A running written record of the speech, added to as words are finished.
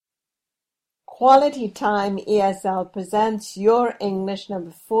Quality Time ESL presents Your English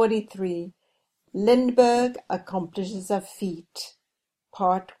number 43, Lindbergh Accomplishes a Feat,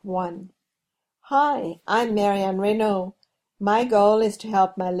 Part 1. Hi, I'm Marianne Reynaud. My goal is to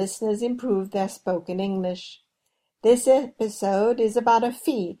help my listeners improve their spoken English. This episode is about a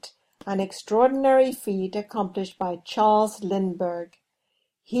feat, an extraordinary feat accomplished by Charles Lindbergh.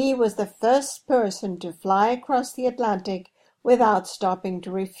 He was the first person to fly across the Atlantic without stopping to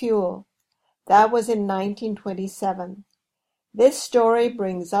refuel. That was in 1927. This story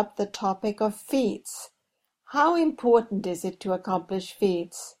brings up the topic of feats. How important is it to accomplish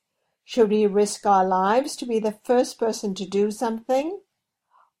feats? Should we risk our lives to be the first person to do something?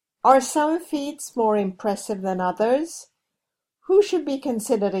 Are some feats more impressive than others? Who should be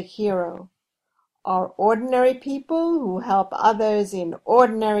considered a hero? Are ordinary people who help others in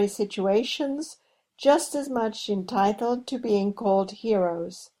ordinary situations just as much entitled to being called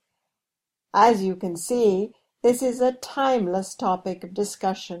heroes? As you can see, this is a timeless topic of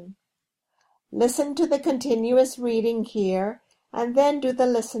discussion. Listen to the continuous reading here, and then do the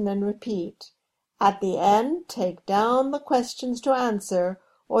listen and repeat. At the end, take down the questions to answer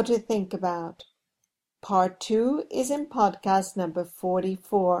or to think about. Part 2 is in podcast number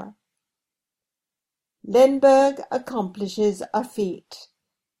 44. Lindbergh Accomplishes a Feat,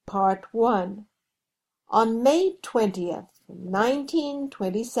 Part 1. On May 20th,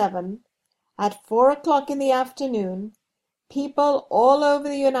 1927, at 4 o'clock in the afternoon, people all over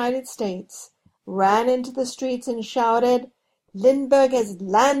the United States ran into the streets and shouted, "Lindbergh has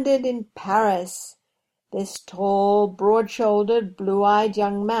landed in Paris." This tall, broad-shouldered, blue-eyed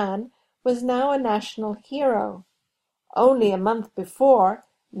young man was now a national hero. Only a month before,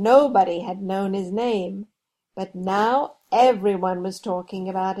 nobody had known his name, but now everyone was talking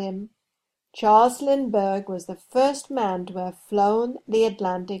about him. Charles Lindbergh was the first man to have flown the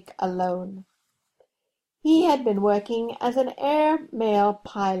Atlantic alone. He had been working as an airmail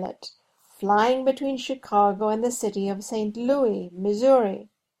pilot, flying between Chicago and the city of St. Louis, Missouri.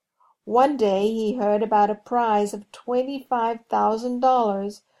 One day he heard about a prize of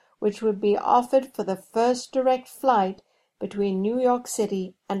 $25,000 which would be offered for the first direct flight between New York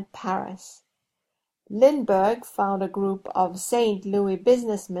City and Paris. Lindbergh found a group of St. Louis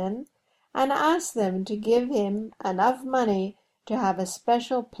businessmen and asked them to give him enough money to have a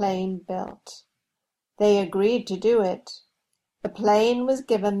special plane built. They agreed to do it. The plane was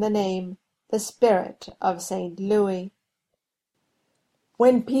given the name the Spirit of St. Louis.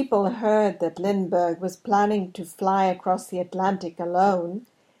 When people heard that Lindbergh was planning to fly across the Atlantic alone,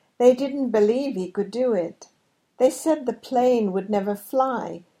 they didn't believe he could do it. They said the plane would never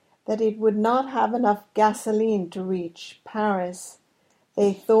fly, that it would not have enough gasoline to reach Paris.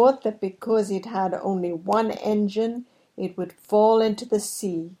 They thought that because it had only one engine, it would fall into the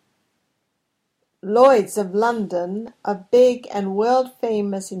sea. Lloyd's of London, a big and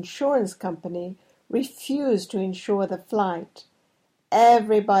world-famous insurance company, refused to insure the flight.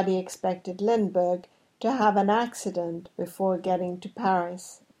 Everybody expected Lindbergh to have an accident before getting to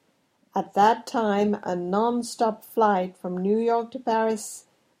Paris. At that time, a non-stop flight from New York to Paris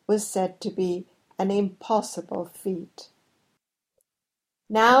was said to be an impossible feat.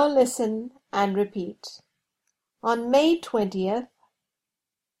 Now listen and repeat. On May 20th,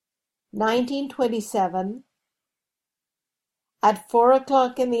 1927, at 4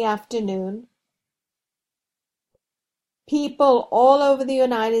 o'clock in the afternoon, people all over the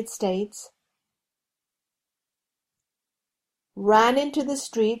United States ran into the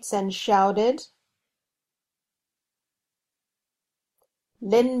streets and shouted,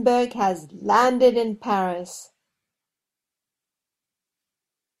 "Lindbergh has landed in Paris."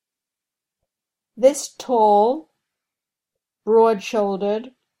 This tall,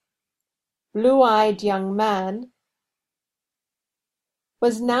 broad-shouldered, blue-eyed young man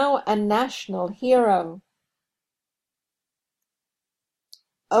was now a national hero.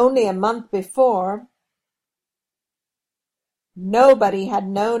 Only a month before, nobody had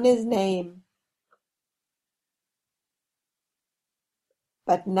known his name.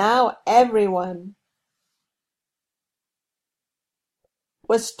 But now everyone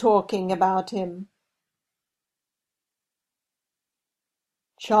was talking about him.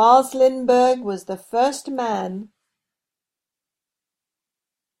 Charles Lindbergh was the first man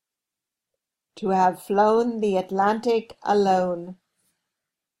to have flown the Atlantic alone.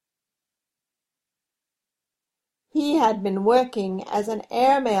 He had been working as an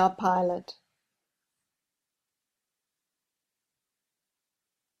airmail pilot,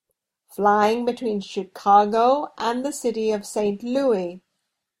 flying between Chicago and the city of St. Louis,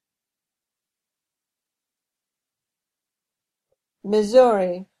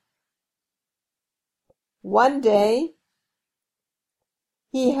 Missouri. One day,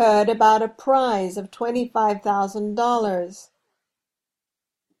 he heard about a prize of $25,000,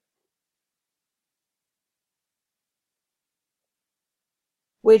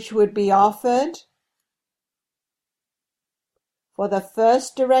 which would be offered for the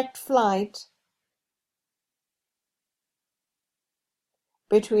first direct flight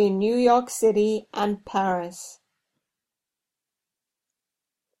between New York City and Paris.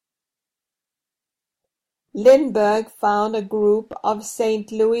 Lindbergh found a group of St.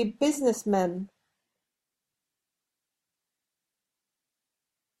 Louis businessmen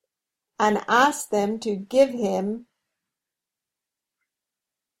and asked them to give him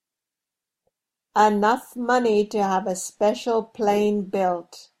enough money to have a special plane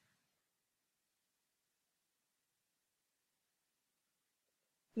built.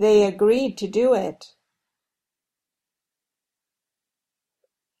 They agreed to do it.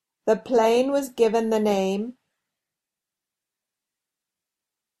 The plane was given the name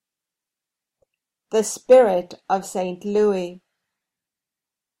the Spirit of St. Louis.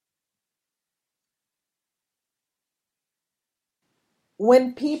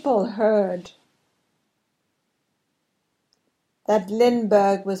 When people heard that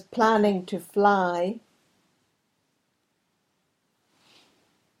Lindbergh was planning to fly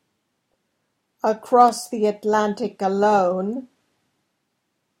across the Atlantic alone,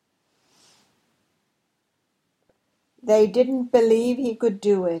 they didn't believe he could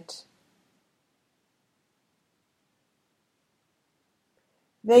do it.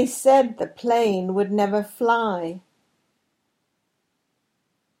 They said the plane would never fly,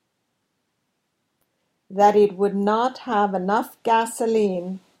 that it would not have enough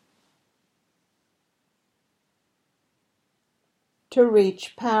gasoline to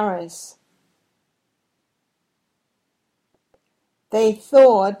reach Paris. They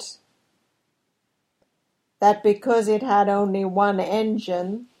thought that because it had only one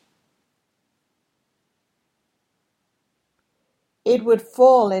engine, it would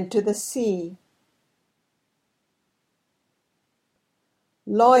fall into the sea.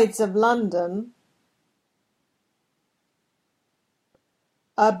 Lloyd's of London,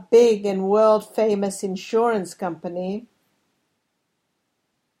 a big and world-famous insurance company,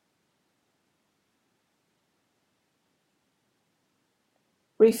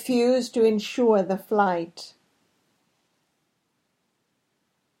 refused to insure the flight.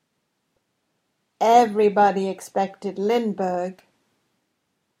 Everybody expected Lindbergh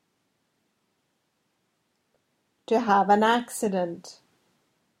to have an accident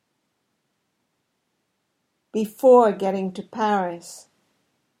before getting to Paris.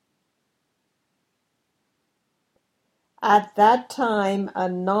 At that time, a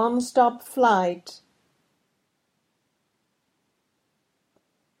non-stop flight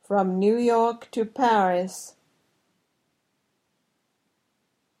from New York to Paris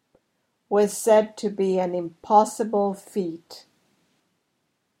was said to be an impossible feat.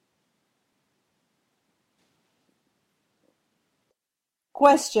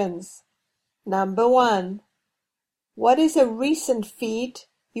 Questions. Number 1. What is a recent feat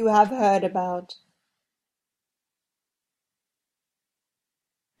you have heard about?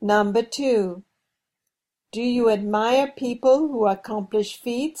 Number 2. Do you admire people who accomplish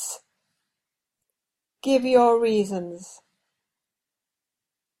feats? Give your reasons.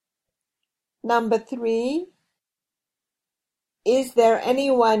 Number 3. Is there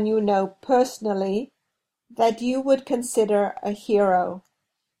anyone you know personally that you would consider a hero?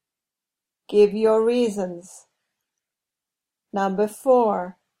 Give your reasons. Number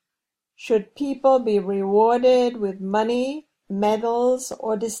 4. Should people be rewarded with money, medals,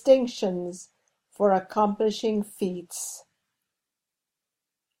 or distinctions for accomplishing feats?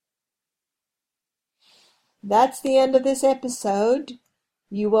 That's the end of this episode.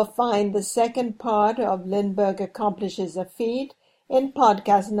 You will find the second part of Lindbergh Accomplishes a Feat in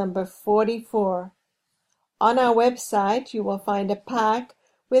podcast number 44. On our website, you will find a pack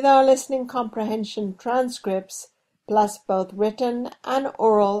with our listening comprehension transcripts, plus both written and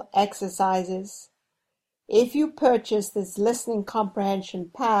oral exercises. If you purchase this listening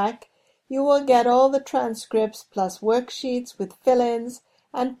comprehension pack, you will get all the transcripts plus worksheets with fill-ins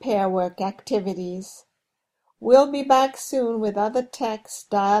and pair work activities. We'll be back soon with other texts,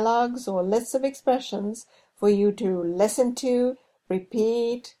 dialogues, or lists of expressions for you to listen to,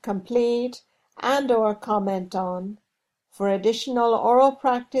 repeat, complete, and/or comment on. For additional oral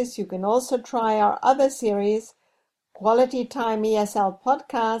practice, you can also try our other series, Quality Time ESL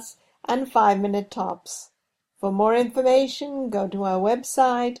Podcasts and 5-Minute Tops. For more information, go to our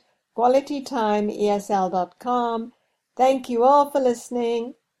website, qualitytimeesl.com. Thank you all for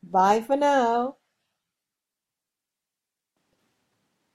listening. Bye for now.